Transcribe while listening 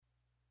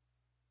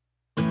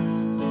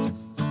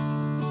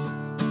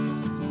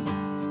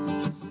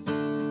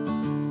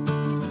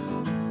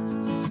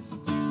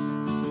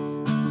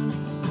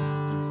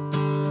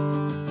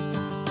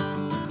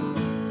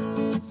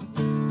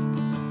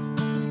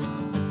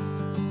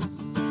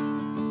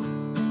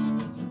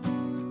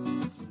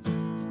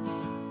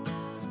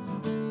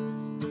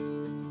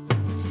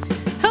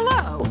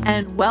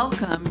and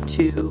welcome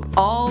to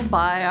All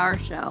by Our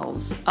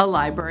Shelves, a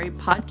library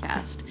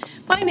podcast.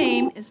 My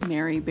name is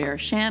Mary Bear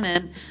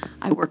Shannon.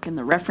 I work in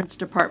the reference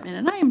department,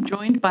 and I am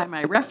joined by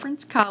my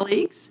reference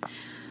colleagues,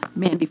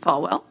 Mandy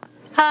Falwell.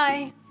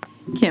 Hi.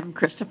 Kim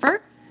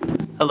Christopher.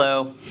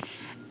 Hello.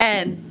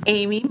 And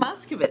Amy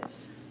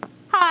Moskowitz.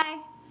 Hi.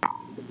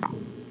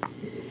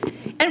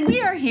 And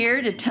we are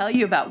here to tell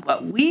you about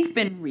what we've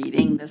been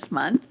reading this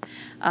month,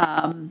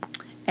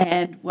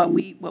 and what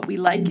we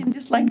like and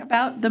dislike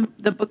about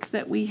the books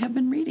that we have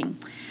been reading.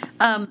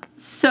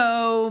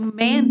 So,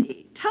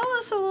 Mandy, tell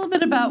us a little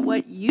bit about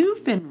what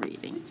you've been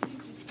reading.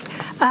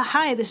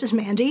 Hi, this is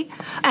Mandy,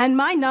 and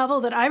my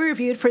novel that I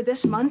reviewed for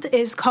this month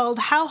is called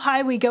How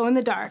High We Go in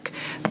the Dark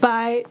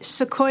by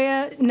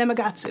Sequoia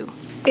Nemagatsu.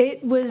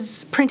 It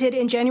was printed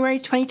in January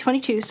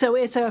 2022, so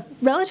it's a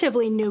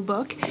relatively new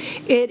book.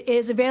 It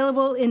is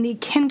available in the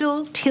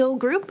Kindle Teal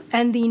group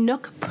and the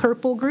Nook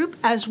Purple group,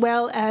 as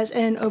well as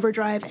in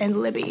Overdrive and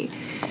Libby.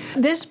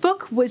 This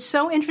book was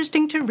so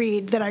interesting to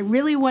read that I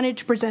really wanted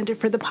to present it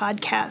for the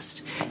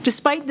podcast,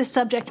 despite the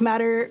subject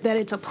matter that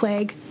it's a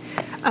plague.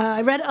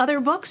 I read other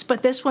books,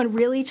 but this one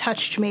really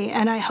touched me,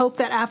 and I hope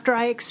that after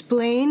I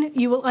explain,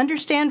 you will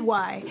understand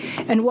why,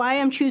 and why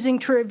I'm choosing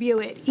to review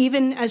it,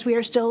 even as we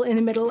are still in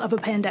the middle of a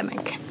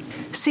pandemic.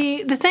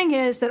 See, the thing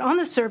is that on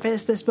the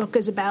surface, this book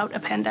is about a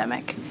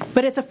pandemic,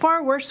 but it's a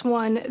far worse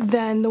one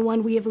than the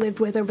one we have lived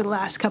with over the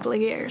last couple of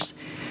years.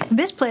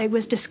 This plague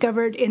was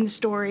discovered in the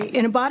story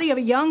in a body of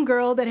a young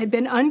girl that had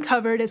been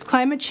uncovered as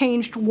climate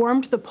change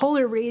warmed the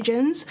polar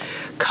regions,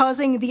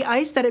 causing the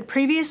ice that had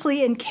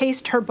previously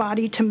encased her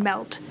body to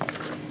melt.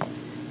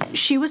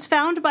 She was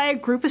found by a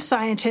group of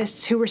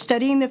scientists who were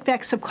studying the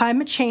effects of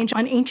climate change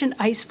on ancient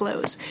ice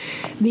flows.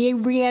 They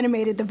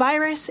reanimated the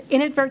virus,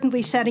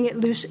 inadvertently setting it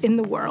loose in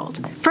the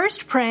world.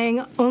 First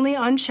preying only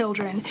on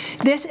children,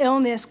 this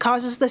illness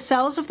causes the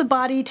cells of the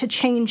body to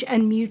change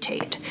and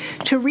mutate,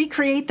 to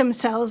recreate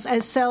themselves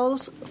as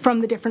cells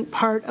from the different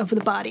part of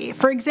the body.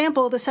 For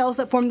example, the cells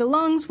that form the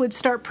lungs would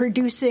start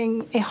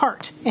producing a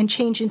heart and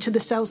change into the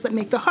cells that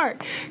make the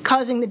heart,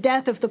 causing the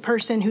death of the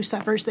person who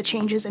suffers the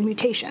changes and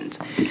mutations.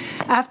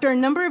 After a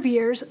number of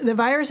years, the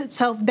virus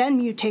itself then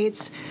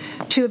mutates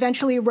to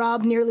eventually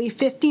rob nearly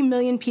 50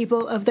 million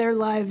people of their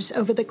lives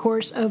over the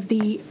course of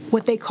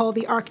what they call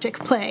the Arctic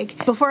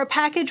Plague, before a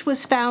package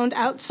was found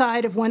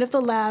outside of one of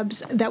the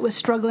labs that was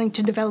struggling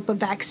to develop a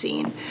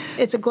vaccine.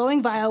 It's a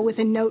glowing vial with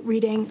a note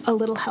reading, "A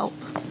little help."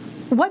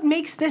 What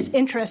makes this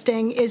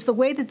interesting is the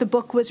way that the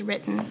book was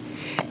written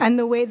and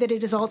the way that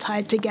it is all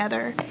tied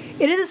together.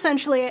 It is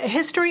essentially a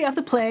history of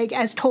the plague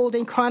as told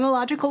in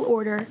chronological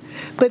order,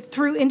 but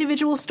through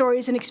individual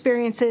stories and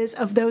experiences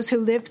of those who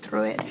lived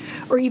through it,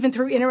 or even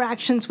through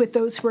interactions with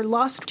those who were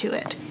lost to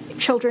it,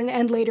 children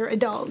and later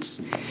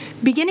adults.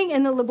 Beginning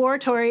in the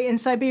laboratory in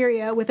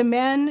Siberia with a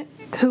man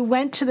who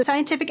went to the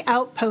scientific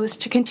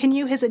outpost to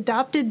continue his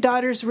adopted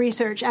daughter's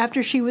research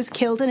after she was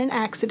killed in an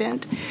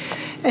accident,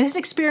 and his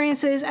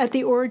experiences at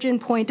the origin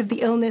point of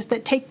the illness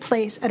that take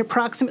place at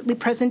approximately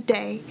present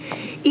day.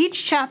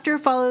 Each chapter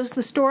follows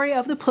the story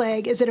of the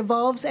plague as it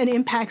evolves and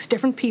impacts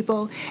different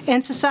people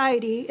and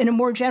society in a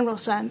more general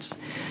sense,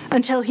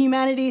 until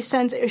humanity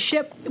sends a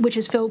ship, which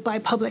is filled by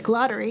public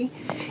lottery,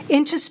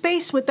 into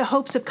space with the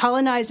hopes of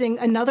colonizing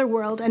another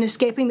world and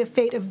escaping the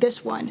fate of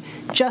this one,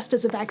 just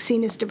as a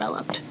vaccine is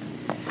developed.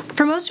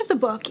 For most of the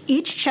book,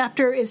 each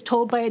chapter is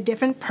told by a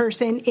different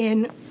person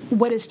in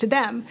what is to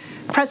them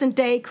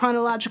present-day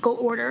chronological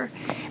order.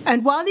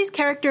 And while these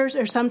characters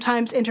are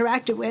sometimes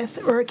interacted with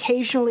or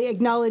occasionally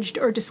acknowledged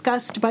or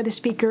discussed by the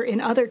speaker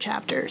in other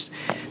chapters,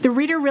 the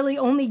reader really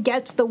only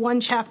gets the one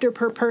chapter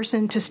per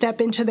person to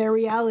step into their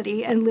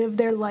reality and live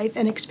their life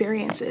and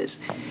experiences.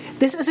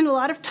 This isn't a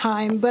lot of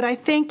time, but I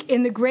think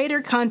in the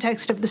greater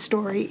context of the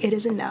story, it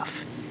is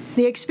enough.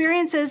 The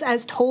experiences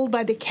as told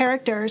by the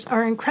characters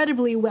are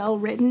incredibly well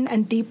written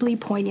and deeply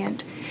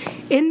poignant.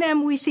 In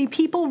them, we see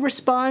people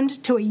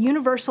respond to a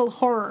universal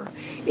horror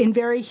in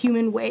very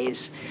human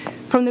ways.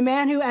 From the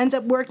man who ends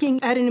up working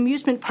at an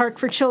amusement park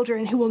for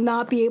children who will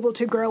not be able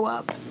to grow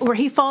up, where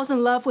he falls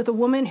in love with a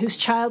woman whose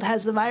child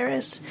has the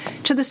virus,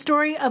 to the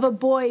story of a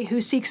boy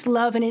who seeks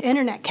love in an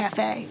internet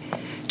cafe,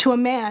 to a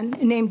man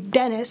named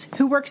Dennis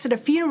who works at a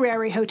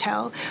funerary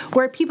hotel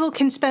where people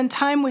can spend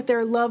time with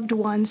their loved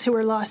ones who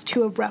are lost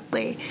too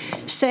abruptly,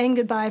 saying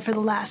goodbye for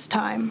the last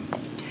time.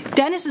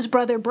 Dennis's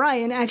brother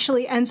Brian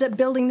actually ends up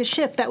building the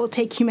ship that will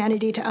take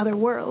humanity to other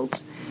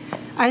worlds.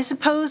 I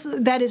suppose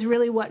that is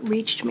really what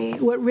reached me,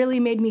 what really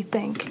made me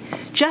think.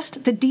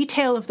 Just the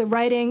detail of the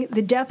writing,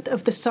 the depth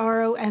of the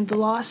sorrow and the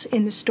loss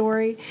in the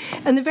story,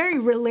 and the very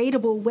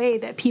relatable way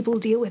that people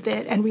deal with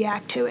it and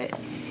react to it.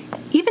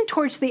 Even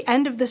towards the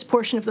end of this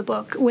portion of the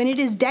book, when it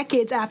is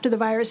decades after the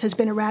virus has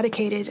been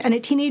eradicated and a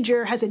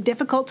teenager has a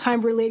difficult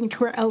time relating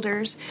to her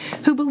elders,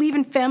 who believe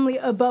in family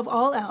above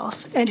all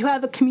else and who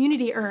have a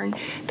community urn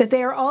that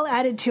they are all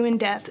added to in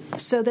death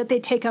so that they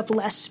take up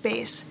less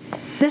space.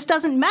 This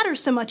doesn't matter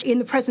so much in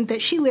the present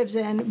that she lives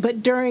in,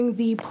 but during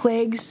the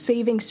plague,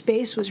 saving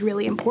space was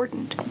really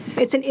important.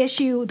 It's an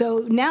issue, though,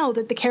 now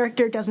that the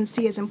character doesn't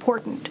see as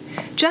important.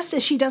 Just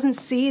as she doesn't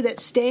see that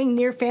staying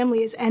near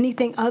family is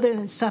anything other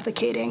than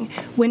suffocating,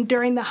 when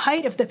during the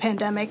height of the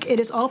pandemic, it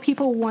is all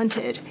people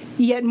wanted,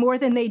 yet more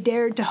than they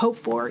dared to hope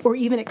for or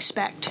even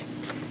expect.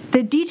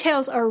 The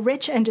details are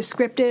rich and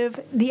descriptive,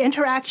 the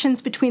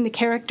interactions between the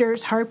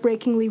characters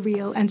heartbreakingly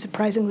real and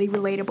surprisingly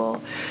relatable.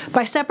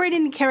 By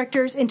separating the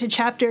characters into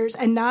chapters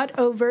and not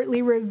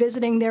overtly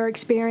revisiting their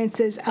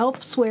experiences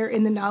elsewhere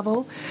in the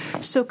novel,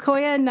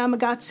 Sequoia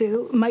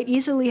Namagatsu might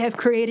easily have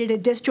created a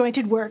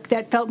disjointed work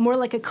that felt more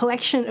like a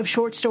collection of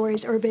short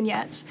stories or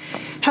vignettes.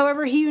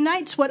 However, he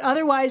unites what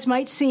otherwise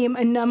might seem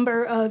a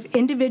number of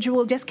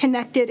individual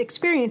disconnected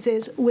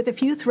experiences with a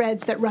few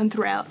threads that run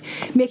throughout,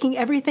 making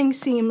everything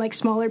seem like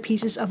smaller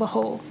pieces of a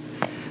whole.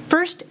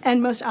 First,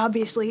 and most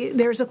obviously,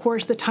 there's, of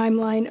course, the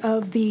timeline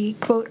of the,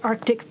 quote,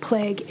 Arctic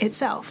plague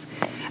itself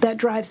that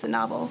drives the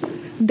novel.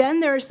 Then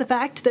there's the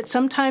fact that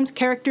sometimes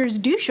characters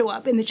do show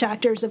up in the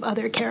chapters of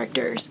other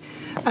characters,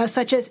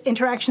 such as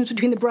interactions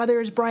between the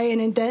brothers Brian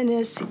and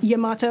Dennis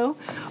Yamato,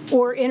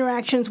 or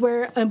interactions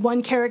where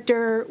one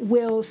character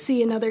will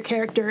see another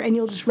character and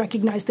you'll just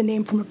recognize the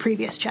name from a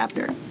previous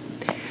chapter.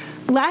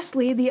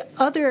 Lastly, the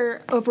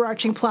other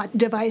overarching plot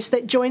device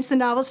that joins the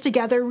novels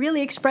together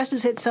really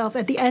expresses itself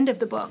at the end of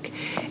the book,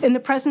 in the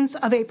presence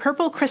of a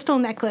purple crystal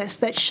necklace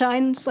that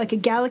shines like a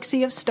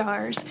galaxy of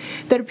stars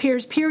that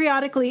appears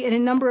periodically in a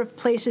number of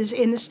places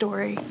in the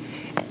story,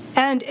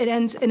 and it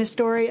ends in a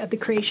story of the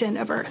creation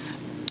of Earth.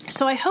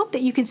 So I hope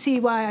that you can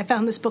see why I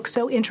found this book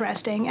so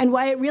interesting and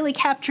why it really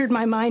captured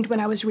my mind when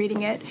I was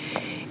reading it.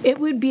 It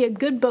would be a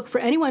good book for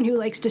anyone who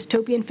likes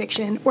dystopian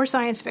fiction or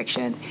science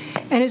fiction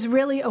and is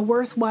really a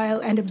worthwhile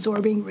and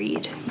absorbing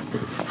read.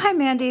 Hi,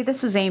 Mandy.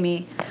 This is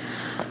Amy.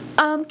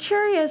 I'm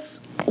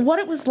curious what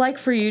it was like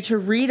for you to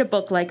read a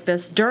book like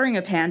this during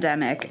a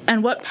pandemic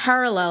and what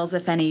parallels,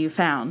 if any, you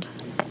found.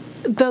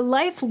 The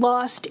life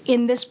lost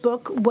in this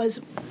book was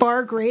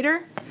far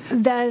greater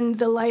than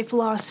the life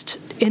lost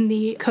in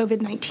the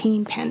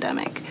COVID-19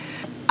 pandemic.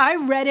 I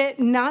read it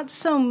not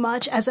so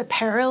much as a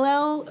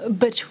parallel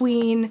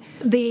between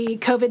the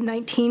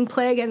COVID-19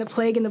 plague and the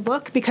plague in the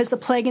book, because the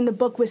plague in the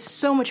book was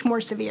so much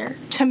more severe.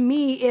 To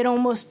me, it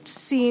almost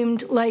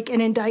seemed like an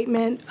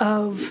indictment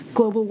of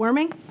global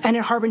warming and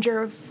a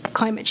harbinger of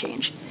climate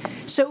change.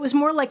 So it was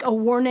more like a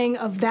warning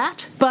of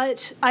that.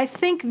 But I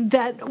think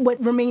that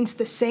what remains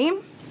the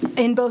same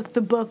in both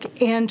the book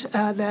and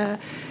the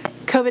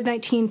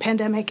COVID-19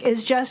 pandemic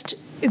is just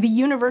the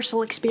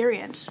universal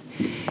experience.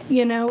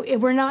 You know,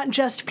 we're not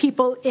just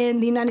people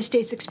in the United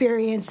States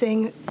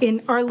experiencing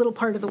in our little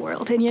part of the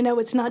world. And, you know,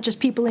 it's not just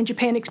people in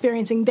Japan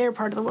experiencing their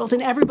part of the world.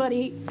 And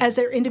everybody, as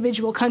their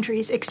individual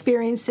countries,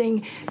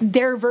 experiencing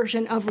their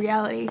version of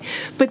reality.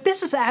 But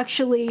this is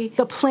actually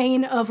the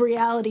plane of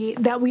reality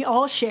that we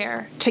all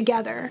share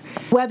together.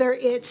 Whether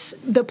it's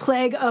the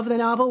plague of the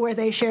novel, where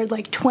they shared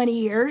like 20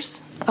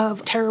 years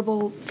of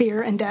terrible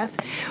fear and death,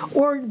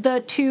 or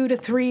the 2 to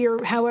 3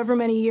 or however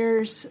many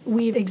years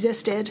we've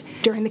existed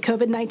during the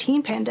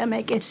COVID-19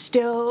 pandemic, it's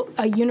still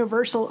a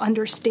universal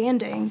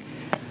understanding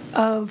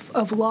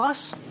of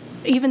loss,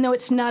 even though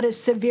it's not as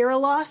severe a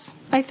loss,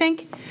 I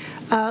think.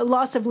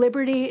 Loss of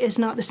liberty is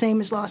not the same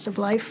as loss of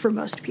life for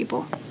most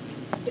people.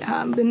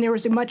 And there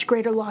was a much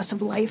greater loss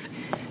of life.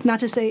 Not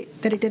to say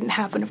that it didn't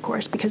happen, of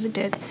course, because it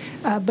did,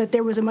 but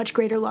there was a much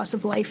greater loss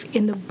of life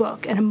in the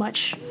book and a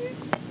much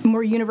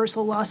more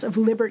universal loss of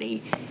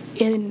liberty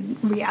in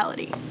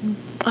reality.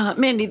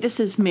 Mandy, this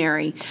is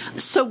Mary.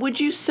 So would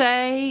you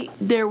say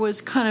there was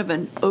kind of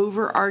an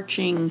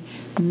overarching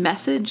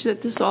message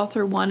that this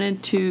author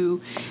wanted to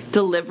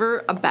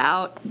deliver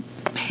about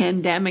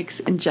pandemics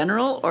in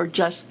general, or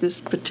just this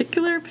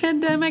particular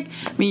pandemic?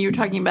 I mean, you're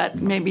talking about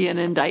maybe an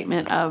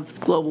indictment of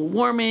global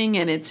warming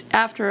and its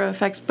after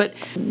effects, but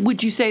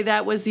would you say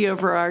that was the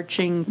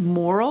overarching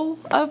moral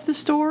of the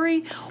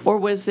story, or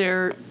was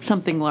there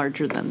something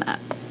larger than that?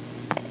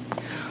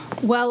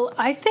 Well,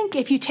 I think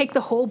if you take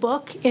the whole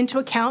book into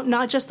account,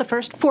 not just the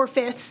first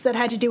 4/5 that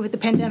had to do with the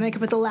pandemic,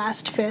 but the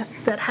last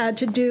fifth that had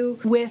to do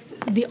with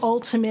the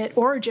ultimate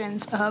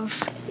origins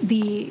of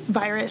the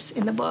virus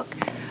in the book,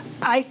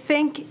 I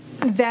think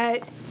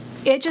that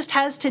it just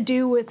has to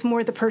do with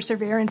more the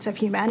perseverance of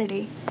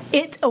humanity.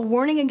 It's a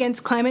warning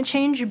against climate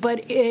change,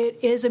 but it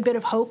is a bit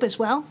of hope as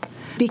well,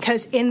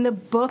 because in the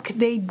book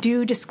they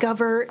do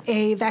discover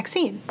a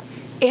vaccine.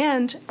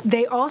 And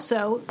they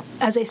also,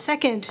 as a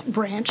second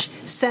branch,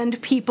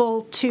 send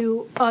people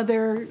to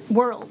other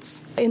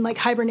worlds in like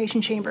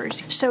hibernation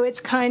chambers. So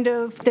it's kind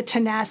of the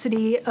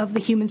tenacity of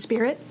the human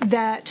spirit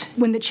that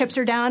when the chips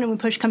are down and when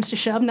push comes to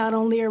shove, not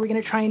only are we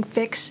going to try and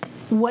fix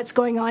what's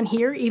going on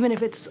here, even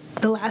if it's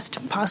the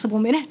last possible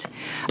minute,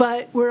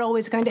 but we're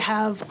always going to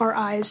have our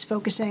eyes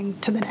focusing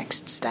to the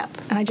next step.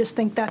 And I just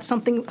think that's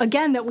something,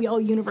 again, that we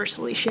all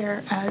universally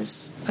share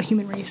as a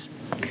human race.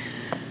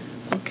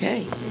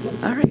 Okay.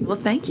 All right. Well,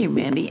 thank you,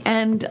 Mandy.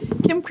 And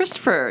Kim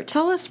Christopher,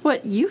 tell us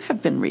what you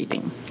have been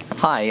reading.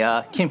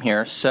 Hi, Kim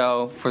here.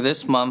 So for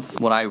this month,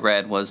 what I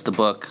read was the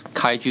book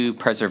Kaiju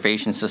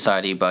Preservation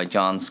Society by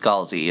John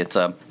Scalzi. It's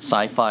a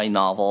sci-fi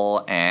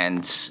novel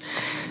and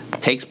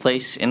takes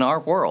place in our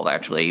world,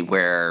 actually,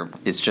 where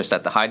it's just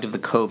at the height of the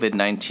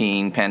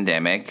COVID-19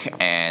 pandemic,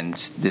 and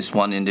this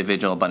one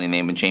individual by the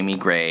name of Jamie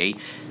Gray,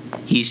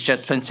 he's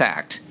just been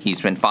sacked. He's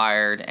been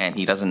fired, and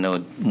he doesn't know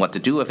what to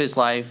do with his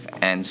life,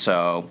 and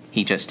so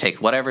he just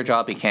takes whatever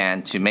job he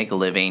can to make a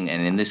living,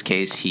 and in this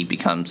case, he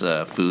becomes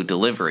a food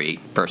delivery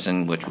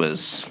person, which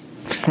was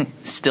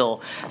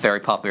still a very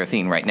popular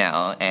theme right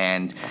now,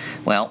 and,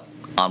 well,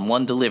 on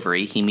one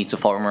delivery, he meets a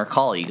former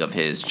colleague of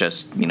his.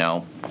 Just,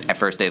 at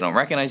first they don't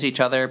recognize each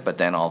other, but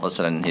then all of a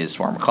sudden his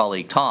former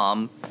colleague,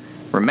 Tom,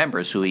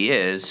 remembers who he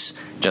is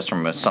just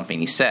from something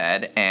he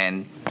said,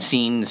 and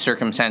seeing the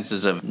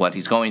circumstances of what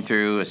he's going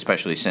through,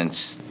 especially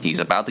since he's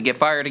about to get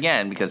fired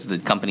again because the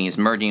company is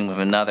merging with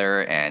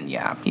another, and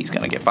yeah, he's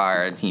going to get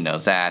fired. He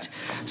knows that.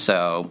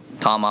 So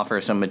Tom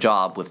offers him a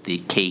job with the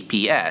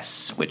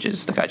KPS, which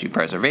is the Kaiju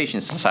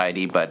Preservation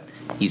Society, but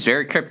he's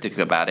very cryptic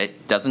about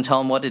it, doesn't tell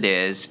him what it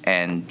is,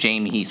 and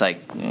Jamie, he's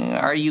like,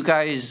 are you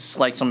guys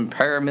like some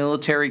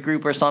paramilitary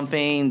group or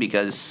something?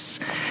 Because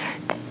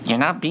you're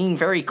not being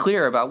very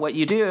clear about what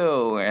you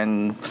do.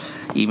 And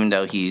even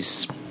though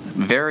he's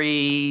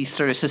very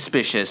sort of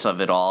suspicious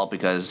of it all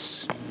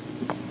because,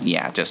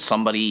 yeah, just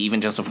somebody, even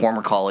just a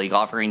former colleague,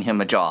 offering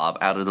him a job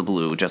out of the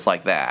blue just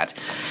like that,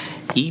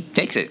 he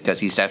takes it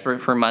because he's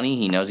desperate for money.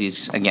 He knows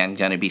he's, again,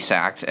 going to be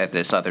sacked at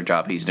this other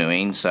job he's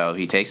doing, so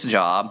he takes the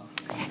job.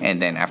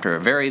 And then after a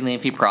very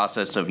lengthy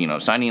process of,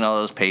 signing all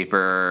those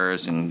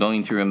papers and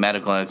going through a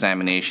medical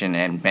examination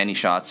and many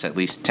shots, at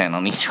least 10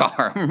 on each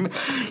arm,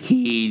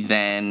 he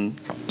then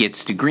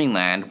gets to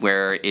Greenland,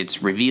 where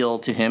it's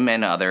revealed to him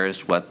and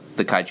others what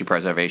the Kaiju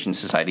Preservation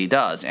Society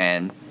does.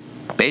 And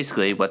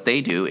basically what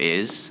they do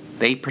is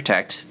they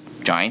protect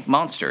giant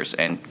monsters.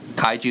 And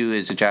kaiju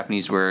is a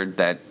Japanese word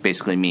that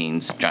basically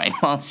means giant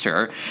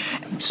monster.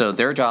 So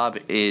their job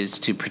is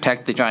to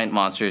protect the giant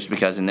monsters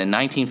because in the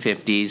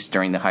 1950s,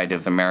 during the height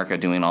of America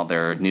doing all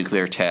their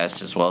nuclear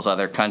tests as well as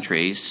other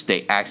countries,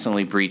 they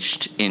accidentally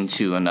breached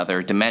into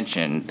another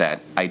dimension,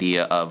 that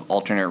idea of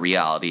alternate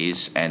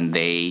realities, and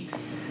they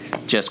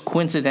just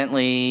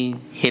coincidentally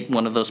hit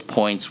one of those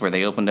points where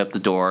they opened up the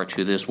door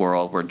to this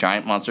world where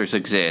giant monsters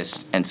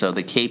exist. And so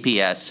the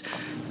KPS,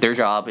 their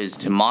job is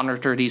to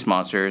monitor these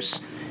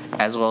monsters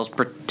as well as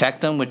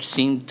protect them, which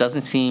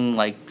doesn't seem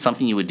like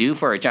something you would do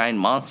for a giant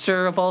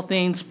monster of all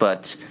things,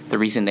 but the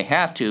reason they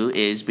have to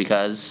is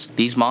because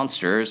these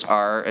monsters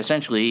are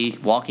essentially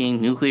walking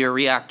nuclear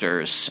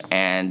reactors,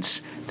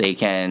 and they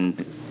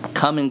can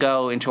come and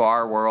go into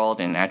our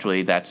world, and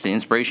actually that's the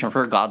inspiration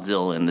for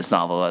Godzilla in this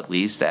novel, at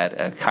least, that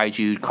a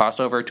kaiju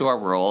crossover to our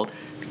world.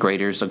 The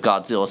creators of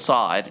Godzilla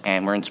saw it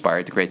and were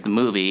inspired to create the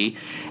movie,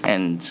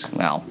 and,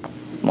 well,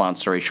 long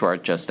story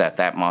short, just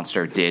that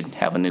monster did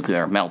have a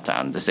nuclear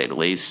meltdown, to say the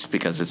least,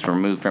 because it's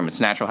removed from its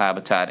natural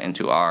habitat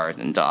into ours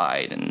and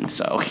died. And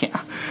so,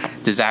 yeah,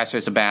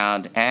 disasters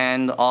abound.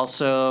 And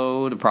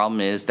also, the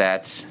problem is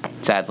that,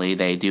 sadly,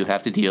 they do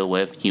have to deal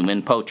with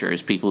human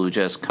poachers, people who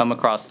just come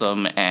across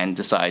them and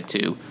decide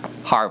to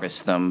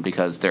harvest them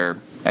because they're,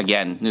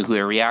 again,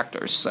 nuclear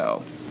reactors.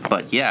 So,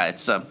 but yeah,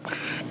 it's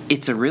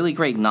a really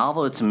great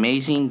novel. It's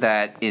amazing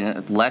that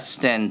in less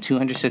than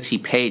 260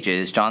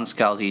 pages, John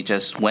Scalzi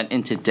just went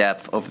into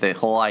depth over the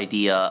whole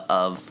idea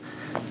of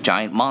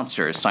giant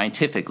monsters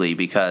scientifically,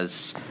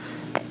 because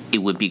it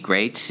would be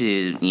great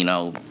to,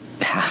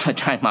 have a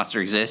giant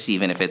monster exist,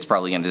 even if it's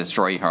probably going to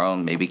destroy your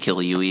home, maybe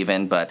kill you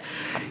even, but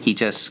he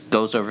just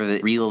goes over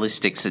the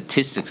realistic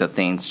statistics of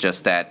things,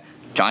 just that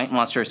giant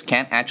monsters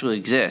can't actually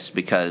exist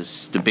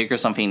because the bigger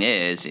something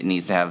is, it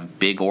needs to have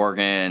big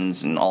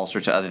organs and all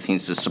sorts of other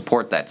things to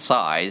support that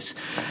size,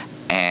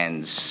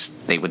 and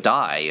they would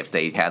die if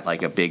they had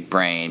like a big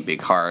brain,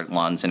 big heart,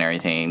 lungs, and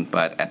everything.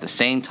 But at the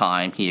same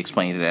time, he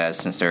explained it as,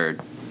 since they're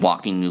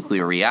walking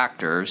nuclear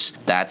reactors,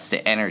 that's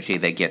the energy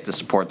they get to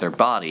support their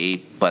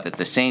body. But at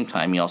the same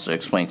time, he also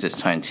explains it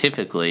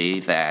scientifically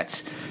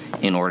that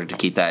in order to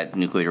keep that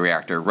nuclear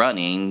reactor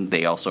running,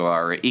 they also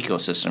are an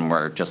ecosystem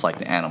where, just like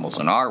the animals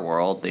in our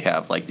world, they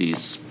have like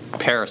these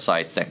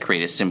parasites that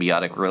create a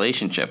symbiotic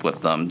relationship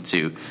with them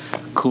to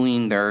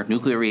cooling their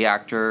nuclear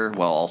reactor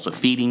while also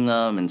feeding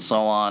them and so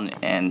on.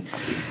 And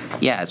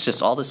yeah, it's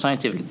just all the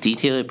scientific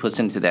detail it puts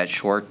into that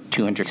short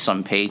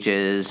 200-some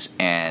pages,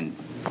 and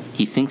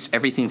he thinks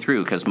everything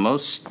through, because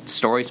most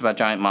stories about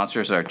giant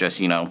monsters are just,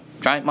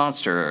 giant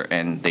monster,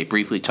 and they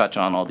briefly touch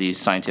on all these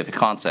scientific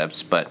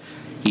concepts, but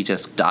he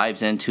just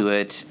dives into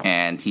it,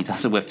 and he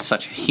does it with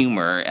such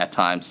humor at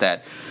times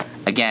that,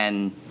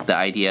 again, the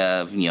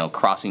idea of,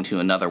 crossing to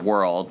another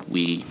world,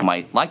 we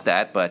might like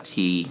that, but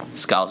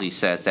Scalzi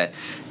says that,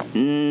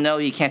 no,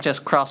 you can't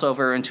just cross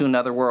over into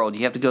another world.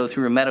 You have to go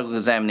through a medical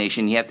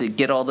examination. You have to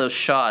get all those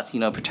shots,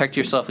 protect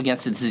yourself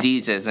against the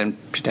diseases and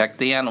protect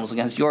the animals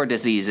against your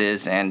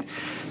diseases. And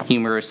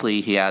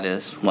humorously, he had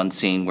this one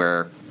scene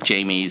where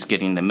Jamie's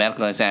getting the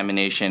medical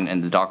examination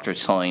and the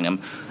doctor's telling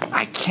him,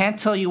 I can't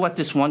tell you what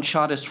this one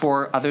shot is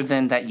for other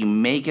than that you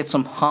may get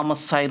some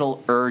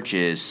homicidal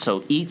urges,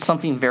 so eat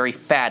something very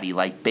fatty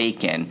like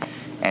bacon.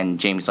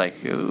 And Jamie's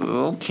like,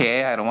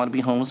 okay, I don't want to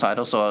be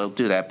homicidal, so I'll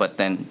do that. But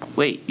then,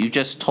 wait, you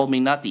just told me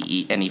not to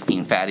eat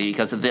anything fatty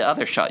because of the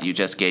other shot you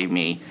just gave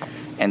me.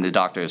 And the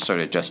doctor sort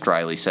of just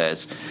dryly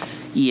says,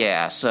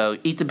 yeah, so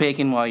eat the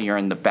bacon while you're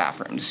in the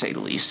bathroom, to say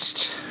the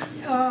least.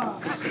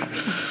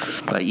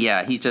 Oh. But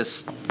yeah, he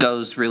just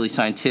goes really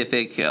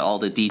scientific, all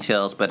the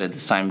details, but at the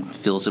time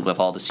fills it with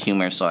all this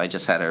humor, so I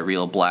just had a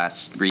real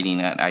blast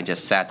reading it. I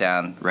just sat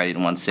down, read it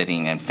in one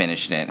sitting, and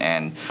finished it,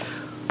 and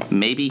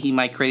maybe he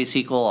might create a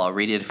sequel. I'll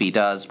read it if he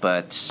does,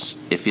 but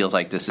it feels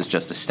like this is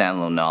just a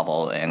standalone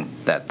novel, and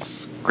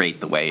that's great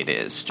the way it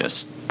is.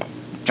 Just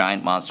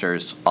giant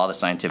monsters, all the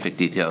scientific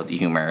detail, the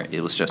humor.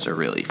 It was just a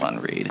really fun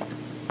read.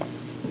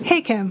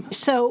 Hey, Kim.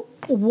 So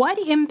what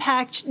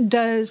impact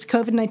does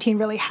COVID-19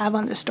 really have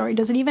on this story?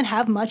 Does it even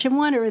have much of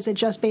one, or is it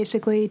just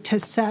basically to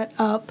set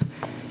up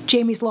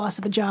Jamie's loss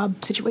of a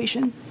job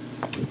situation?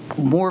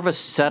 More of a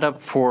setup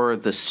for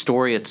the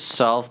story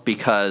itself,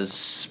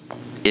 because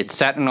it's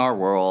set in our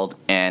world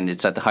and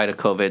it's at the height of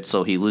COVID,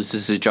 so he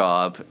loses his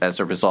job as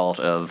a result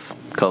of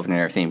COVID and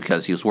everything,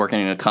 because he was working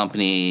in a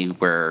company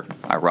where,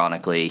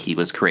 ironically, he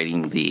was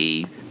creating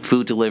the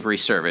food delivery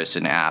service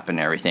and app and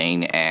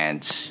everything,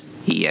 and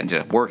he ended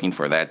up working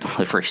for that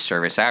delivery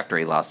service after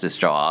he lost his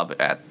job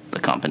at the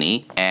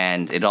company.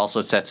 And it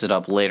also sets it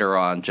up later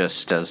on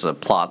just as a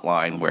plot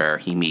line where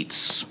he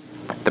meets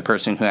the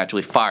person who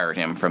actually fired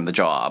him from the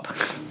job.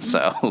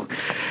 So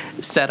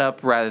set up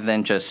rather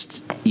than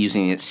just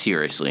using it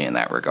seriously in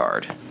that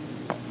regard.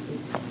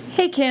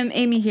 Hey Kim,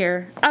 Amy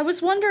here. I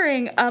was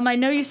wondering, I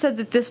know you said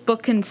that this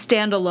book can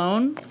stand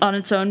alone on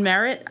its own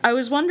merit. I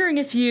was wondering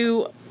if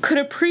you could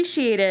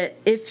appreciate it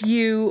if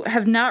you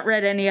have not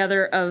read any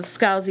other of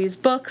Scalzi's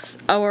books,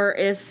 or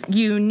if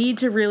you need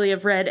to really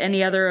have read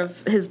any other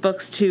of his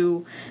books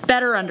to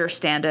better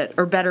understand it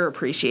or better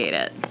appreciate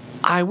it.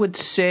 I would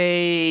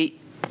say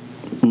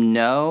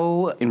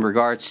no, in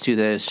regards to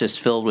that it's just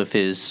filled with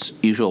his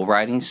usual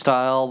writing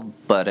style,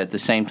 but at the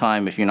same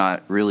time, if you're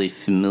not really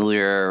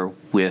familiar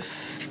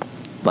with,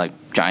 like,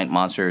 giant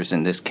monsters,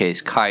 in this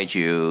case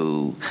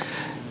kaiju,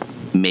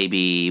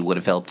 maybe would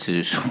have helped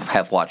to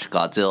have watched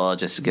Godzilla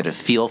just to get a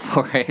feel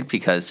for it,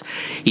 because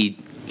he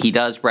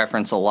does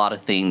reference a lot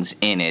of things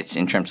in it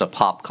in terms of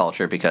pop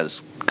culture,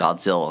 because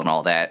Godzilla and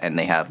all that, and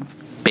they have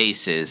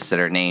bases that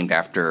are named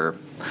after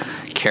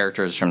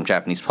characters from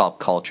Japanese pop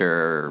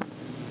culture,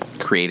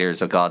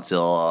 creators of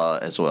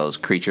Godzilla, as well as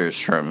creatures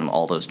from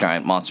all those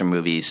giant monster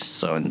movies.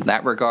 So in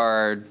that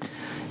regard,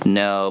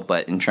 no,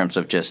 but in terms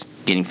of just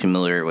getting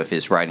familiar with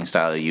his writing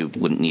style, you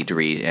wouldn't need to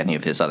read any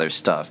of his other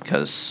stuff,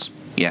 because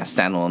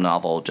standalone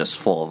novel just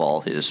full of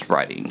all his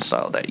writing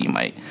style that you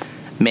may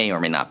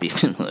or may not be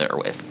familiar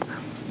with.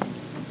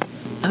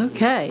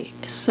 Okay,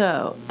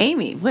 so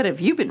Amy, what have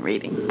you been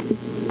reading?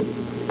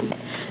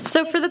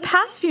 So for the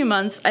past few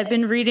months, I've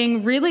been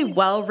reading really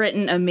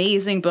well-written,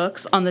 amazing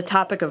books on the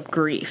topic of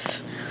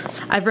grief.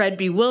 I've read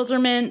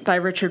Bewilderment by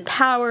Richard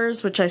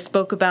Powers, which I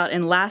spoke about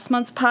in last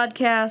month's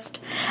podcast,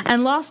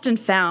 and Lost and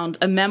Found,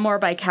 a memoir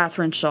by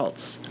Catherine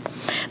Schultz.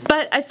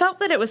 But I felt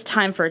that it was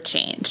time for a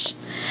change.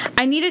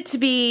 I needed to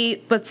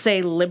be, let's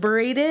say,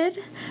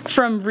 liberated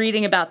from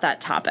reading about that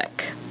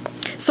topic.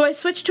 So I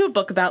switched to a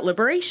book about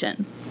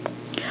liberation.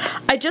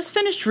 I just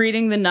finished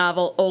reading the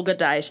novel Olga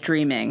Dies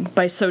Dreaming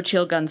by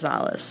Xochitl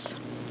Gonzalez.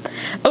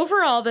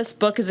 Overall, this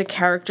book is a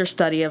character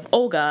study of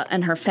Olga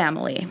and her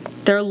family,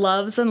 their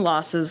loves and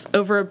losses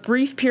over a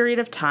brief period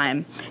of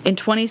time in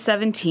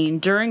 2017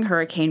 during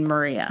Hurricane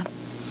Maria.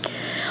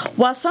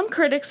 While some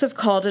critics have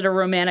called it a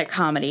romantic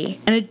comedy,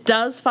 and it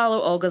does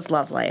follow Olga's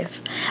love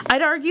life,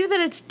 I'd argue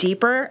that it's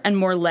deeper and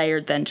more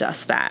layered than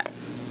just that.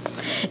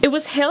 It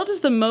was hailed as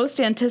the most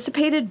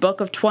anticipated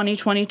book of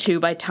 2022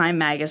 by Time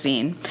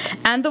magazine,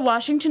 and the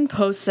Washington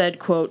Post said,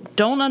 quote,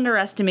 "Don't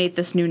underestimate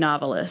this new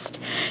novelist.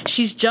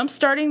 She's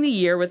jump-starting the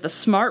year with a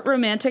smart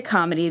romantic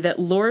comedy that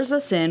lures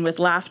us in with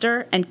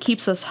laughter and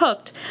keeps us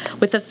hooked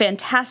with a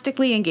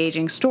fantastically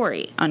engaging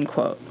story,"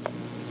 unquote.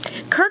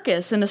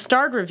 Kirkus, in a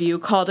starred review,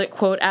 called it,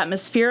 quote,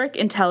 atmospheric,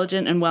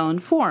 intelligent, and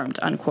well-informed,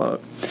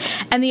 unquote.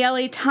 And the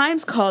LA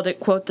Times called it,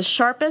 quote, the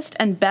sharpest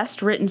and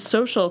best-written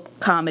social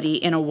comedy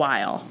in a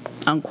while,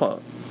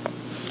 unquote.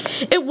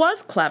 It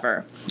was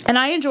clever, and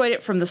I enjoyed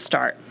it from the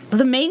start.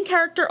 The main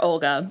character,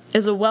 Olga,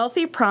 is a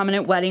wealthy,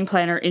 prominent wedding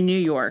planner in New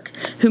York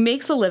who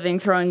makes a living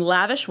throwing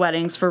lavish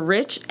weddings for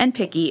rich and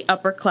picky,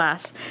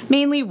 upper-class,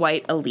 mainly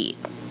white elite,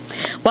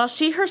 while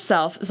she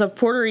herself is of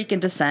Puerto Rican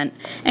descent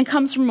and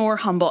comes from more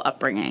humble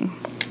upbringing.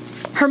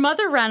 Her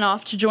mother ran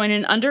off to join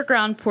an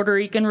underground Puerto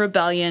Rican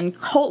rebellion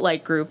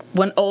cult-like group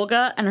when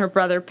Olga and her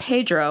brother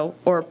Pedro,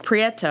 or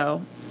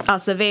Prieto,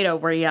 Acevedo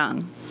were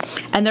young,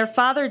 and their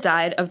father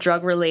died of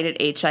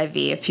drug-related HIV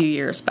a few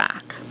years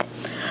back.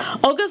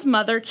 Olga's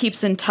mother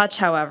keeps in touch,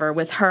 however,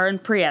 with her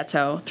and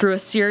Prieto through a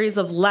series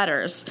of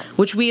letters,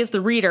 which we as the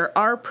reader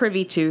are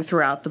privy to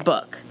throughout the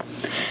book.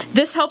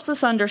 This helps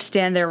us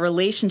understand their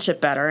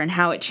relationship better and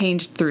how it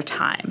changed through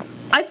time.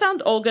 I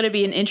found Olga to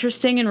be an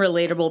interesting and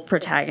relatable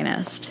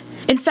protagonist.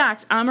 In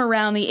fact, I'm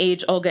around the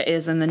age Olga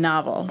is in the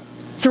novel.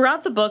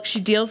 Throughout the book, she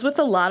deals with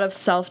a lot of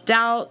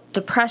self-doubt,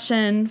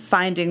 depression,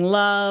 finding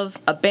love,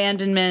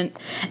 abandonment,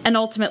 and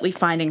ultimately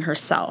finding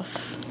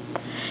herself.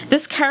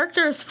 This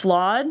character is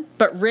flawed,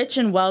 but rich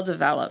and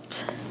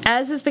well-developed,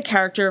 as is the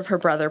character of her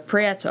brother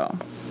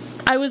Prieto.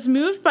 I was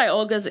moved by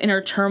Olga's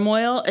inner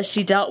turmoil as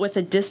she dealt with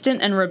a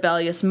distant and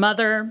rebellious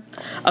mother,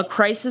 a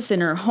crisis in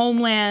her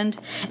homeland,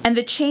 and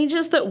the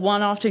changes that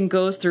one often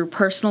goes through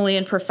personally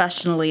and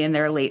professionally in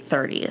their late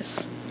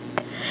 30s.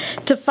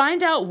 To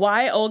find out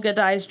why Olga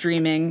dies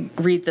dreaming,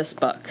 read this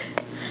book.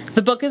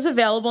 The book is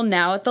available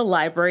now at the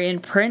library in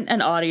print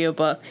and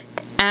audiobook,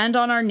 and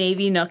on our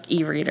Navy Nook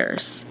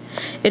e-readers.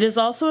 It is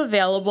also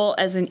available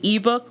as an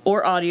ebook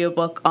or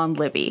audiobook on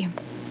Libby.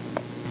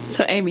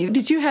 So, Amy,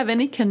 did you have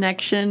any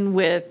connection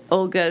with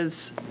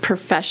Olga's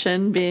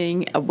profession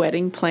being a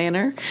wedding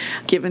planner,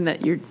 given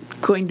that you're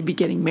going to be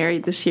getting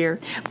married this year?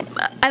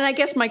 And I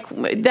guess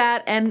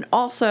and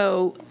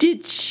also,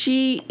 did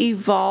she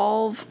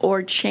evolve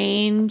or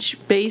change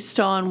based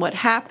on what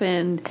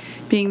happened,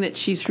 being that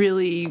she's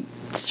really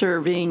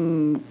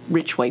serving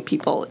rich white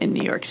people in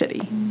New York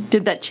City?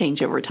 Did that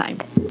change over time?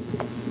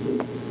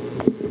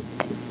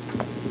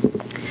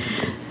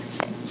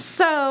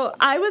 So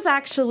I was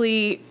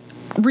actually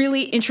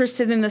really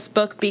interested in this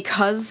book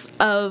because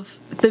of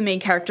the main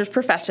character's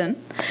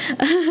profession.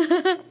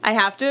 I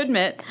have to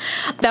admit,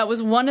 that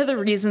was one of the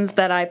reasons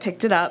that I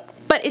picked it up.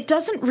 But it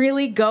doesn't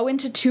really go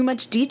into too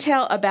much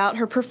detail about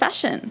her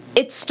profession.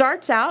 It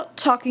starts out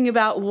talking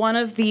about one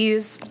of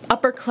these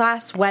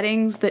upper-class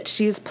weddings that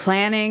she's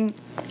planning,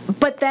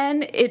 but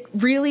then it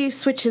really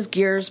switches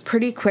gears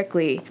pretty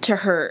quickly to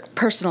her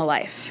personal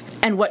life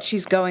and what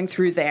she's going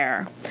through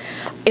there.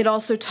 It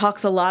also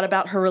talks a lot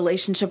about her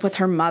relationship with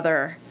her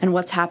mother and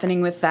what's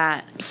happening with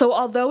that. So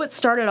although it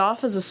started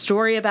off as a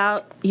story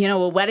about,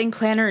 a wedding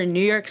planner in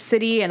New York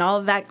City and all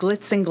of that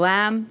glitz and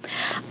glam,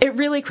 it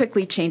really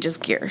quickly changes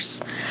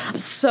gears.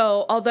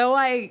 So although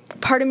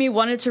part of me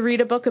wanted to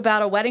read a book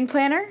about a wedding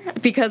planner,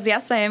 because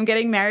yes, I am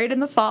getting married in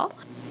the fall,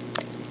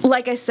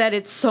 like I said,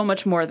 it's so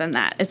much more than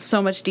that. It's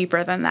so much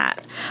deeper than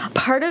that.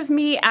 Part of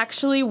me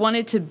actually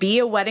wanted to be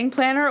a wedding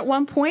planner at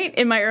one point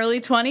in my early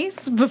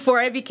 20s before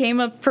I became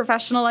a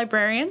professional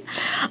librarian.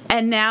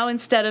 And now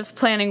instead of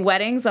planning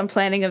weddings, I'm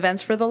planning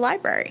events for the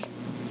library.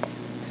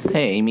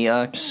 Hey, Amy,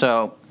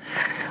 so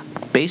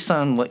based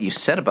on what you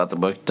said about the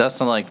book, it does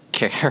sound like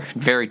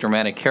very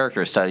dramatic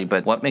character study,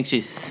 but what makes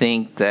you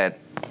think that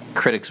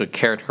critics would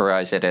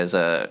characterize it as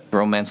a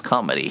romance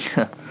comedy?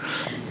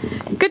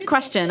 Good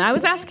question. I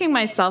was asking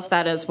myself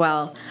that as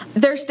well.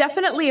 There's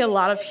definitely a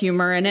lot of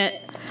humor in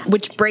it,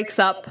 which breaks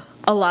up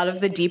a lot of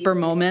the deeper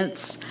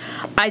moments.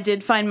 I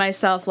did find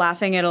myself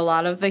laughing at a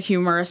lot of the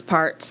humorous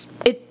parts.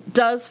 It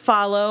does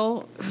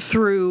follow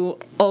through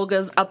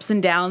Olga's ups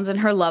and downs in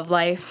her love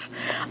life,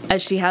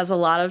 as she has a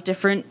lot of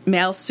different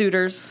male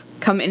suitors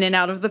come in and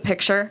out of the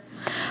picture.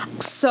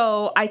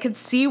 So I could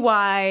see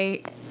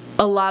why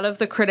a lot of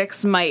the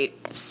critics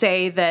might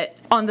say that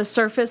on the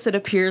surface it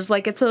appears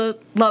like it's a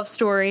love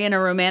story and a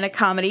romantic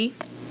comedy.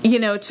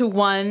 To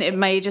one, it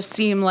might just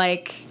seem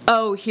like,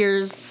 oh,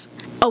 here's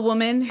a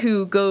woman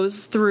who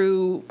goes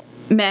through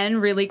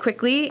men really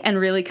quickly and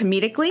really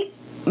comedically.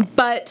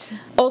 But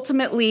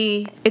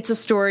ultimately, it's a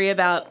story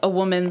about a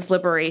woman's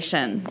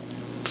liberation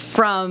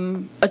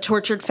from a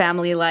tortured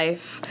family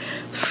life,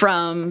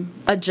 from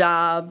a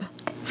job,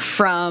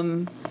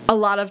 from a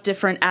lot of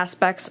different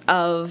aspects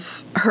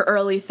of her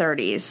early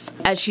 30s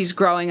as she's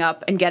growing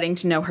up and getting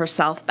to know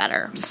herself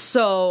better.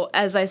 So,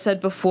 as I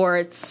said before,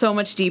 it's so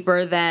much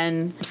deeper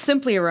than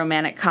simply a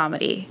romantic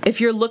comedy.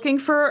 If you're looking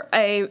for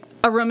a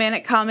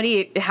romantic comedy,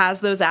 it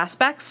has those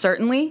aspects,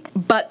 certainly,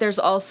 but there's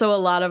also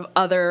a lot of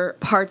other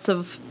parts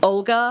of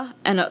Olga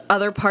and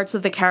other parts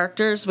of the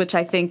characters which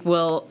I think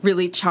will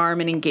really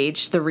charm and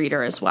engage the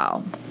reader as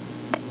well.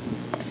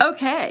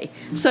 Okay,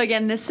 so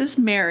again, this is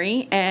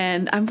Mary,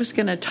 and I'm just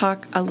going to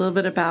talk a little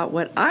bit about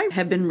what I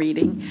have been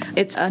reading.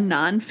 It's a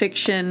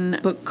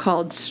nonfiction book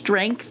called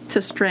Strength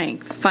to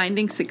Strength,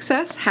 Finding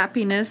Success,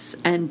 Happiness,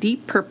 and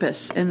Deep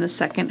Purpose in the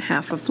Second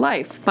Half of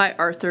Life by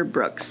Arthur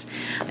Brooks.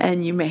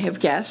 And you may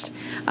have guessed,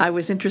 I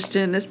was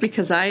interested in this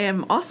because I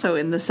am also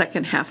in the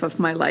second half of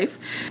my life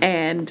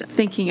and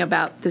thinking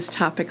about this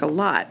topic a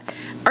lot.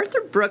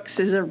 Arthur Brooks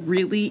is a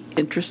really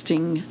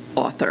interesting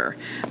author.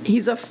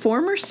 He's a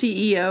former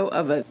CEO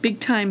of a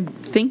big-time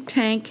think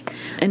tank,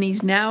 and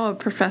he's now a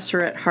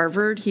professor at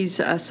Harvard.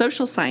 He's a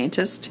social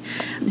scientist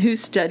who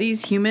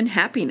studies human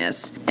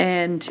happiness,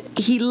 and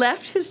he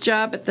left his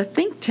job at the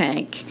think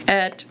tank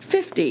at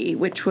 50,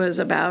 which was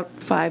about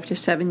 5 to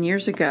 7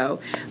 years ago,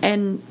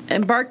 and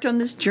embarked on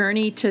this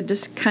journey to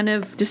just kind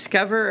of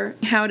discover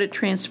how to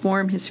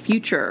transform his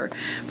future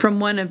from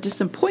one of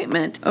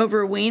disappointment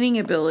over waning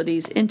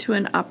abilities into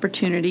an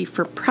opportunity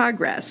for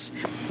progress.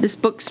 This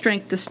book,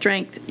 Strength to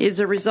Strength, is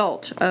a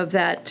result of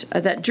that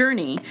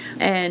journey,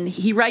 and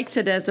he writes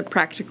it as a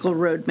practical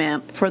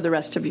roadmap for the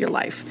rest of your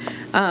life.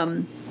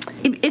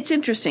 It's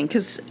interesting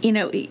because,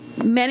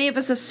 many of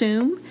us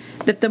assume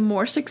that the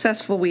more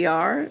successful we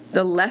are,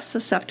 the less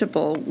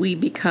susceptible we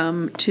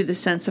become to the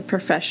sense of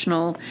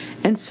professional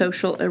and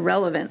social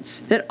irrelevance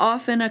that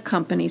often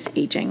accompanies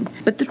aging.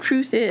 But the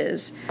truth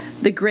is,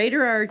 the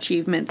greater our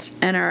achievements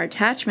and our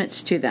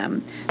attachments to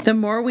them, the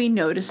more we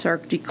notice our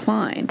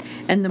decline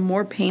and the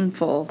more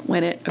painful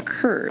when it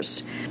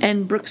occurs.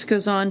 And Brooks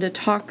goes on to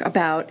talk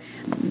about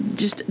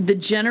just the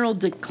general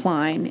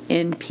decline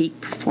in peak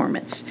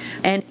performance.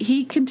 And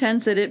he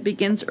contends that it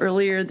begins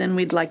earlier than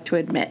we'd like to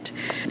admit.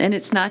 And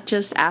it's not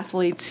just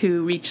athletes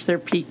who reach their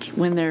peak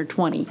when they're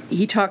 20.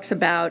 He talks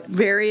about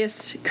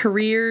various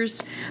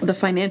careers. The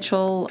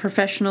financial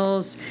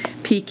professionals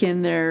peak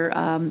in their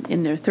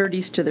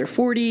 30s to their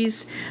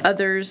 40s.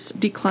 Others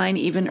decline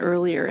even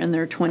earlier in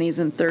their 20s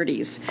and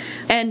 30s.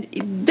 And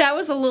that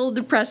was a little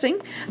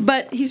depressing,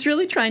 but he's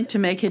really trying to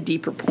make a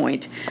deeper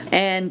point.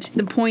 And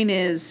the point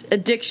is,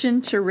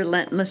 addiction to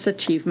relentless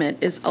achievement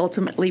is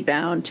ultimately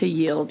bound to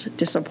yield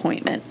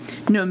disappointment,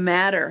 no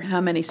matter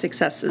how many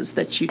successes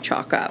that you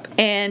chalk up.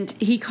 And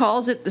he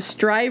calls it the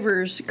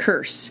striver's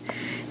curse.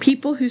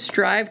 People who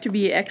strive to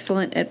be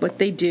excellent at what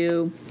they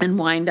do and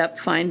wind up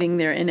finding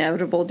their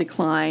inevitable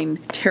decline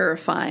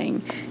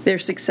terrifying, their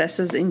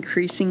successes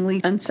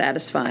increasingly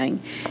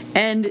unsatisfying,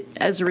 and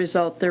as a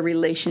result, their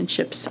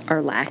relationships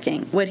are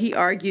lacking. What he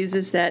argues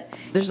is that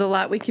there's a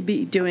lot we could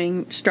be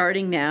doing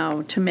starting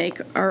now to make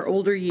our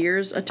older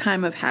years a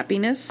time of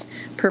happiness,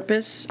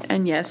 purpose,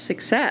 and yes,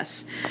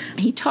 success.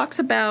 He talks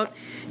about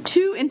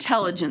two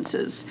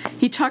intelligences.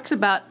 He talks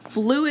about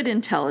fluid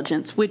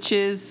intelligence, which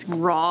is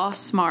raw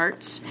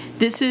smarts.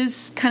 This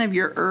is kind of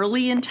your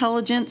early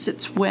intelligence.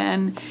 It's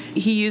when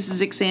he uses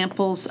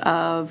examples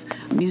of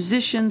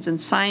musicians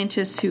and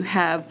scientists who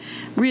have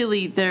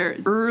really their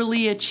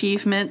early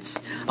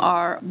achievements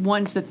are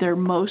ones that they're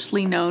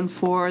mostly known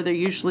for. They're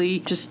usually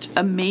just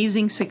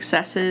amazing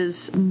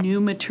successes,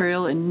 new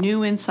material and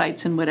new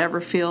insights in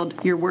whatever field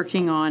you're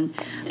working on.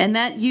 And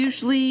that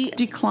usually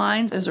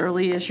declines as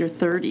early as your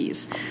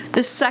 30s.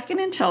 The second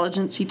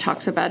intelligence he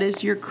talks about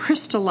is your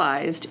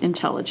crystallized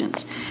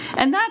intelligence.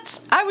 And that's,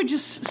 I would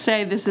just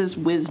say this is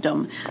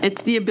wisdom.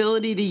 It's the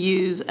ability to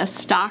use a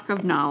stock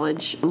of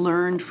knowledge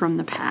learned from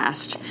the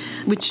past,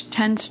 which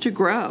tends to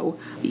grow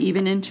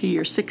even into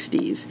your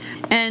 60s.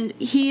 And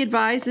he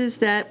advises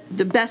that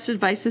the best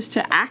advice is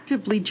to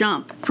actively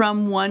jump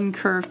from one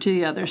curve to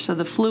the other. So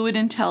the fluid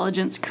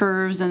intelligence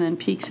curves and then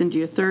peaks into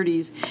your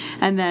 30s.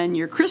 And then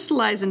your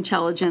crystallized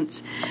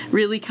intelligence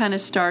really kind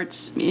of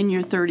starts in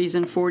your 30s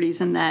and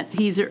 40s, and that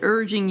he's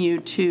urging you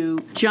to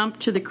jump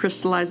to the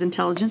crystallized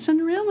intelligence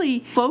and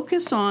really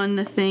focus on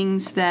the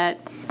things that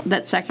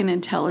second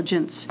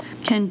intelligence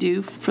can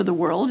do for the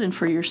world and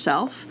for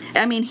yourself.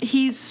 I mean,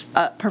 he's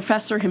a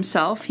professor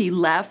himself. He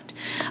left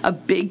a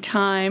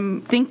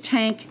big-time think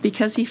tank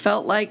because he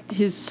felt like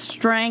his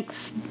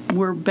strengths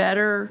were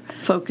better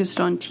focused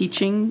on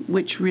teaching,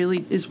 which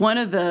really is one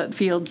of the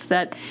fields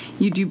that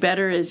you do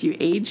better as you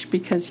age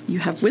because you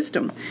have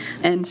wisdom.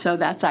 And so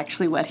that's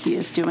actually what he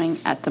is doing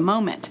at the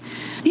moment.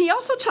 He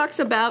also talks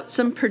about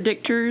some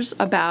predictors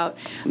about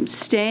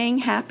staying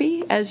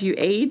happy as you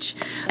age,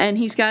 and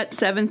he's got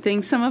 7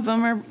 things. Some of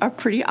them are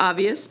pretty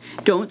obvious.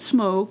 Don't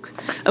smoke,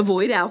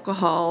 avoid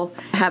alcohol,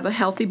 have a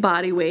healthy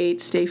body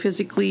weight, stay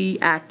physically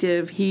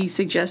active. He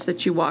suggests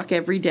that you walk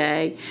every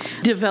day,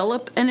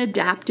 develop an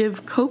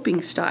adaptive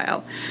coping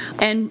style,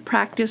 and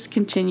practice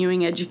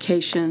continuing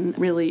education,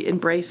 really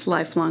embrace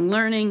lifelong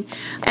learning,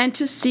 and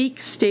to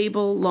seek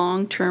stable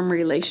long-term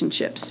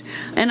relationships.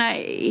 And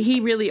he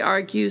really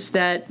argues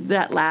that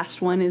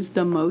last one is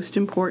the most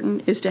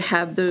important, is to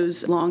have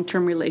those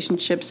long-term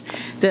relationships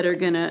that are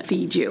going to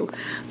feed you.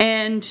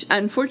 And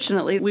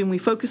unfortunately, when we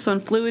focus on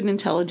fluid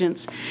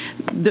intelligence,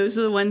 those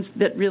are the ones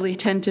that really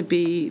tend to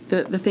be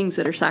the things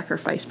that are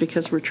sacrificed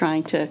because we're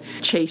trying to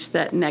chase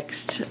that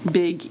next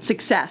big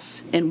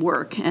success in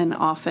work, and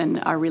often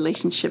our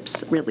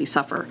relationships really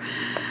suffer.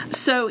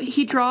 So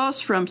he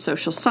draws from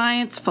social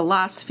science,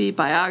 philosophy,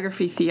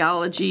 biography,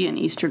 theology, and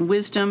Eastern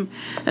wisdom,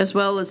 as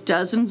well as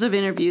dozens of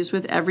interviews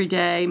with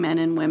everyday men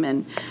and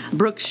women.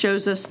 Brooks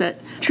shows us that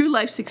true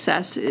life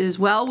success is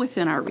well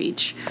within our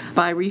reach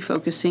by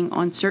refocusing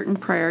on certain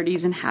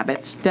priorities and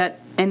habits that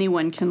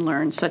anyone can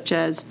learn, such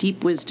as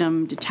deep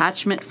wisdom,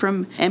 detachment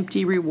from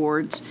empty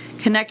rewards,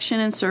 connection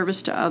and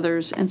service to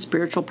others, and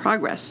spiritual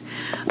progress.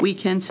 We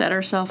can set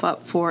ourselves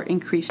up for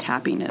increased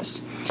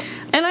happiness.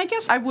 And I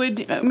guess I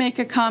would make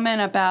a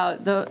comment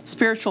about the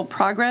spiritual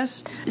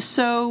progress.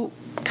 So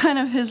kind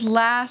of his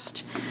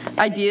last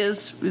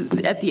ideas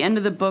at the end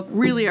of the book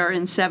really are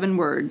in 7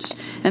 words,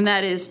 and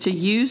that is to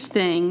use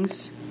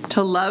things,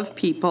 to love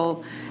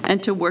people,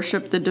 and to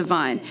worship the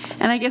divine.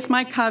 And I guess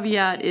my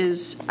caveat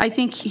is I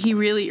think he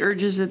really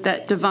urges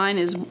that divine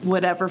is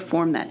whatever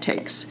form that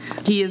takes.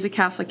 He is a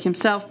Catholic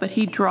himself, but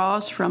he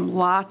draws from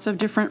lots of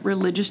different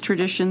religious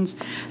traditions,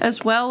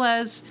 as well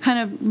as kind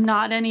of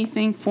not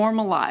anything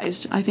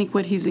formalized. I think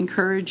what he's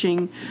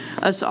encouraging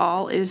us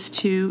all is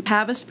to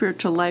have a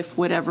spiritual life,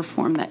 whatever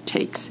form that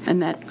takes.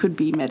 And that could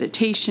be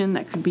meditation,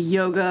 that could be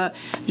yoga,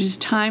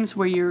 just times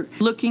where you're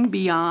looking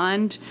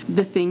beyond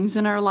the things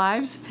in our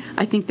lives.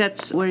 I think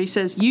that's what he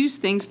says, use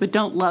things but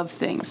don't love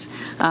things.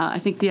 I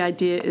think the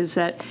idea is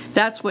that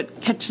that's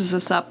what catches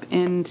us up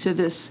into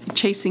this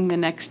chasing the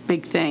next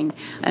big thing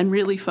and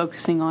really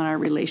focusing on our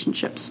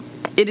relationships.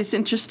 It is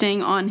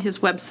interesting, on his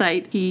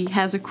website, he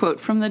has a quote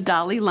from the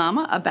Dalai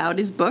Lama about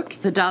his book.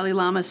 The Dalai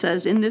Lama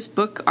says, "In this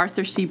book,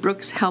 Arthur C.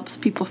 Brooks helps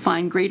people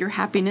find greater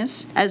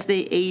happiness as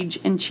they age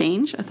and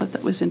change." I thought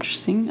that was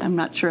interesting. I'm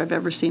not sure I've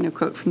ever seen a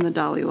quote from the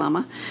Dalai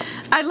Lama.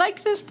 I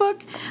liked this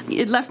book.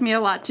 It left me a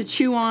lot to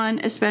chew on,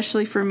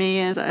 especially for me.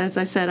 As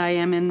I said, I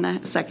am in the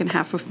second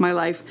half of my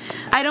life.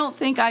 I don't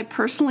think I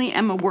personally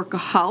am a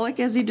workaholic,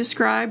 as he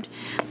described,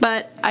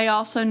 but I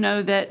also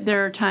know that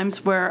there are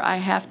times where I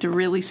have to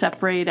really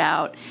separate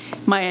out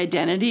my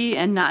identity,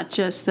 and not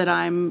just that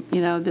I'm,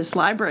 this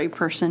library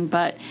person,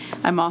 but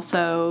I'm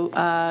also,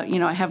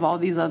 I have all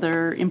these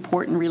other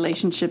important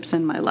relationships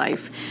in my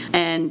life.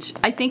 And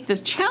I think the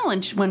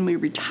challenge when we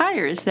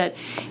retire is that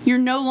you're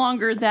no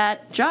longer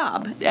that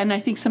job. And I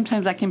think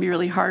sometimes that can be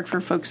really hard for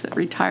folks that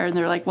retire, and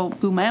they're like, well,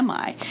 who am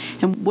I?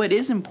 And what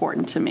is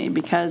important to me?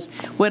 Because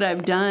what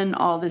I've done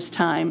all this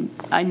time,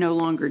 I no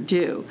longer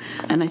do.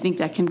 And I think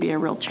that can be a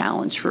real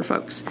challenge for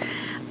folks.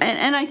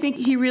 And I think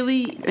he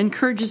really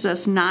encourages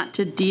us not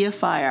to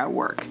deify our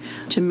work,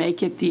 to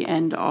make it the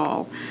end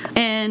all.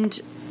 And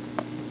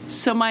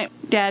so my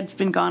dad's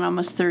been gone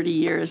almost 30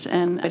 years,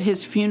 and at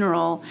his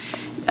funeral,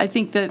 I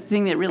think the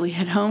thing that really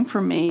hit home for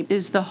me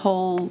is the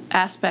whole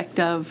aspect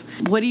of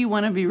what do you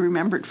want to be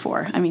remembered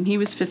for? I mean, he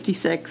was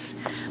 56,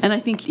 and I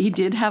think he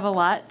did have a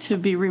lot to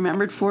be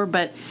remembered for,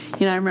 but,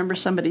 I remember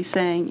somebody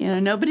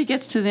saying, nobody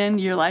gets to the end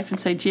of your life and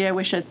say, gee, I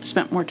wish I'd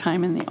spent more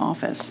time in the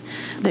office.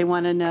 They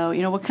want to know,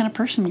 what kind of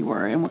person you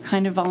were, and what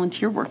kind of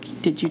volunteer work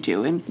did you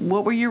do, and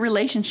what were your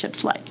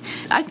relationships like?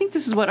 I think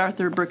this is what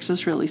Arthur Brooks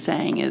is really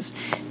saying, is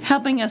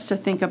helping us to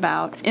think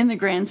about, in the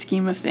grand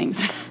scheme of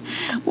things,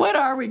 what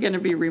are we going to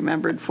be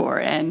remembered for,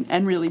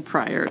 and really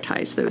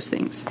prioritize those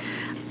things.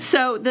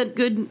 So the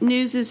good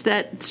news is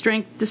that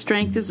Strength to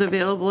Strength is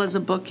available as a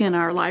book in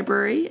our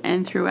library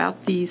and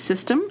throughout the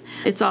system.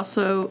 It's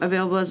also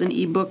available as an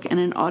ebook and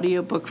an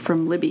audiobook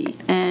from Libby.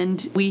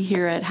 And we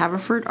here at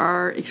Haverford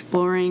are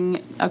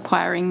exploring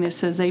acquiring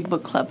this as a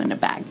book club in a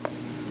bag.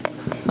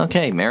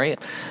 Okay, Mary.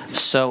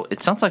 So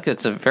it sounds like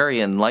it's a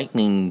very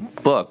enlightening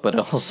book, but it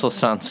also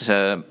sounds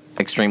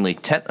extremely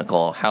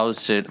technical.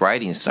 How's it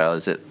writing style?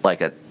 Is it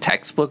like a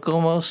textbook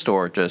almost,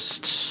 or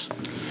just...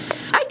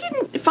 I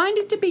didn't find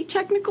it to be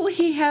technical.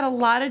 He had a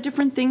lot of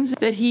different things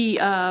that he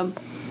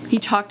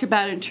talked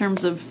about in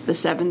terms of the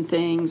 7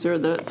 things or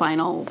the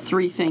final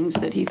 3 things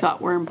that he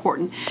thought were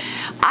important.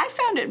 I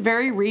found it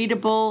very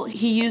readable.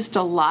 He used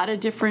a lot of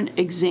different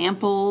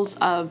examples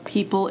of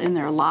people in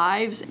their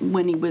lives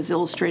when he was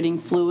illustrating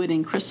fluid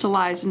and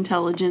crystallized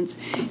intelligence.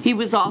 He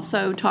was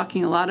also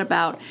talking a lot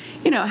about,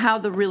 how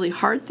the really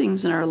hard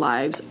things in our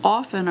lives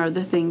often are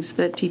the things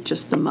that teach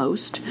us the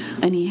most.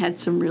 And he had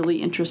some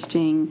really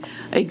interesting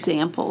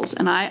examples.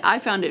 And I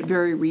found it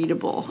very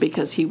readable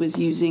because he was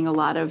using a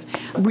lot of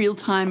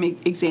real-time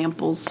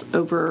examples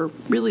over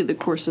really the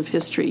course of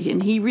history.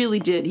 And he really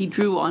did. He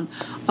drew on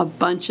a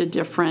bunch of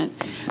different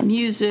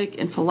music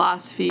and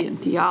philosophy and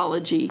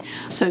theology,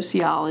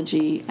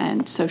 sociology,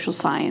 and social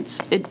science.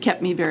 It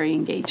kept me very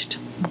engaged.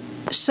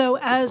 So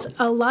as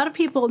a lot of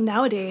people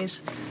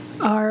nowadays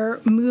are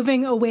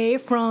moving away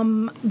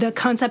from the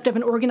concept of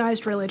an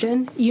organized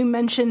religion. You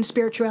mentioned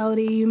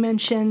spirituality, you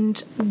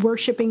mentioned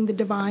worshiping the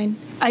divine.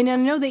 I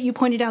know that you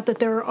pointed out that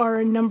there are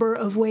a number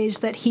of ways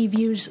that he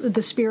views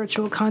the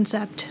spiritual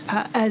concept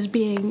as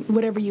being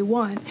whatever you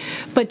want.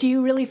 But do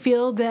you really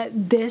feel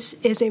that this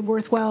is a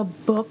worthwhile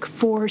book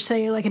for,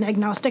 say, like an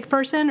agnostic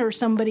person or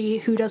somebody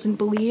who doesn't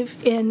believe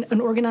in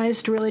an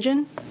organized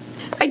religion?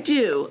 I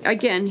do.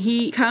 Again,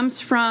 he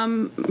comes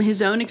from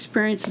his own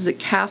experience as a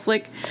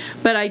Catholic,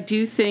 but I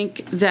do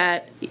think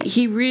that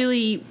he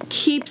really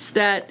keeps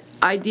that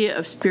idea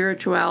of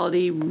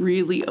spirituality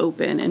really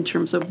open in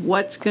terms of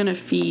what's going to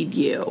feed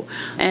you.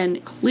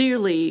 And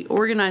clearly,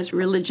 organized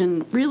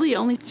religion really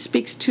only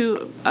speaks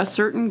to a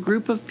certain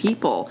group of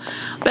people.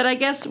 But I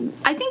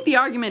think the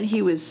argument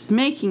he was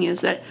making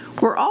is that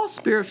we're all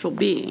spiritual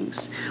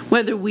beings,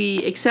 whether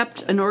we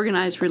accept an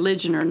organized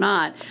religion or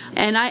not.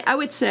 And I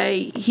would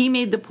say he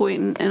made the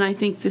point, and I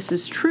think this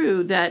is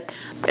true, that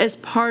as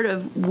part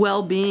of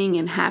well-being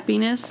and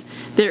happiness,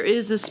 there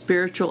is a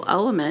spiritual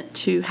element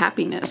to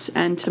happiness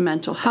and to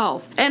mental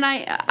health. And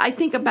I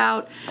think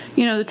about,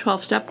 the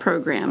 12-step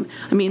program.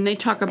 I mean, they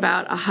talk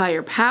about a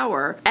higher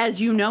power as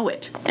you know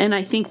it. And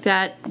I think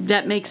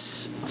that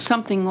makes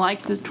something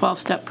like the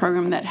 12-step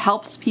program that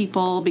helps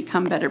people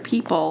become better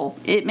people,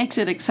 it makes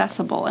it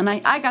accessible. And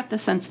I got the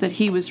sense that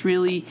he was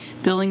really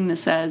billing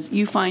this as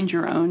you find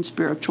your own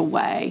spiritual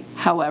way,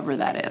 however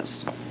that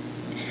is.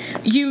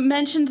 You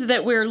mentioned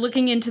that we're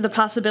looking into the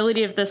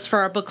possibility of this for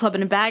our Book Club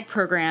in a Bag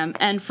program.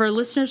 And for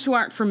listeners who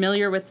aren't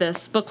familiar with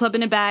this, Book Club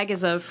in a Bag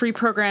is a free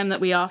program that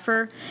we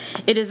offer.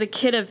 It is a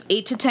kit of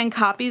 8 to 10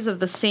 copies of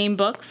the same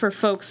book for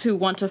folks who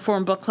want to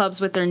form book clubs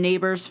with their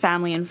neighbors,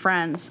 family, and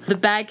friends. The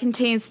bag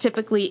contains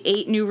typically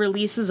 8 new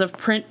releases of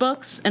print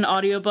books, an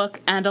audiobook,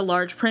 and a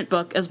large print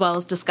book, as well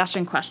as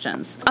discussion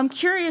questions. I'm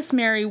curious,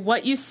 Mary,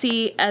 what you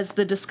see as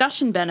the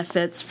discussion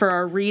benefits for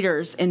our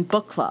readers in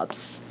book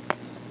clubs.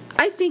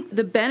 I think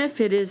the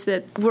benefit is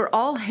that we're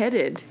all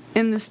headed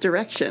in this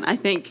direction. I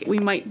think we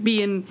might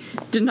be in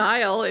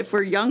denial if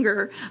we're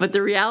younger, but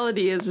the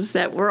reality is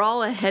that we're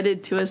all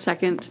headed to a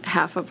second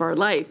half of our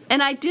life.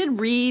 And I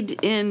did read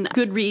in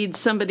Goodreads,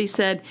 somebody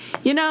said,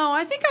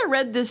 I think I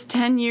read this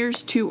 10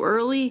 years too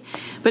early,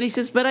 but he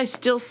says, but I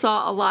still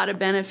saw a lot of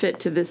benefit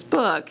to this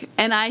book.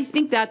 And I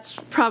think that's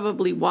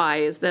probably why,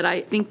 is that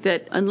I think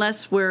that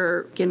unless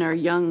we're in our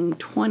young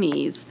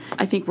 20s,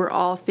 I think we're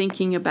all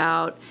thinking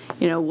about,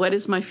 what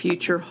does my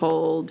future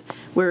hold?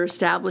 We're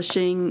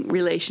establishing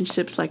relationships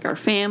like our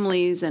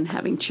families and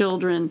having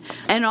children,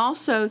 and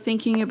also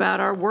thinking about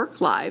our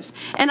work lives.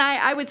 And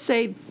I would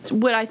say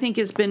what I think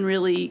has been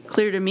really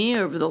clear to me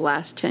over the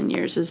last 10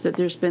 years is that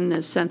there's been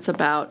this sense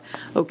about,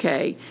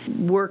 okay,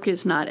 work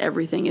is not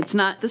everything. It's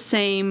not the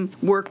same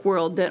work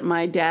world that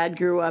my dad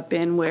grew up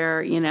in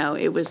where,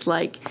 it was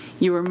like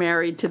you were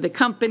married to the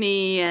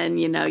company and,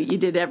 you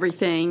did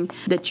everything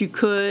that you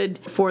could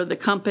for the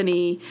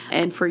company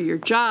and for your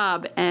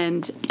job.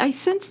 And I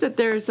sense that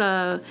there's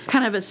a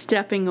kind of a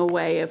stepping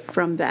away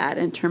from that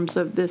in terms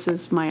of this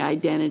is my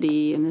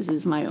identity and this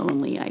is my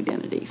only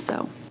identity.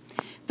 So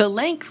the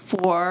link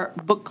for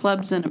Book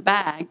Clubs in a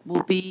Bag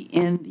will be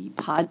in the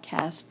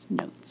podcast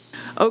notes.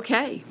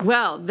 Okay,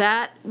 well,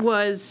 that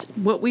was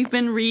what we've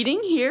been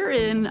reading here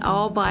in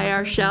All by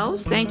Our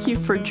Shelves. Thank you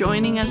for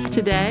joining us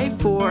today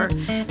for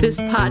this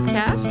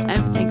podcast,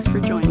 and thanks for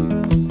joining me.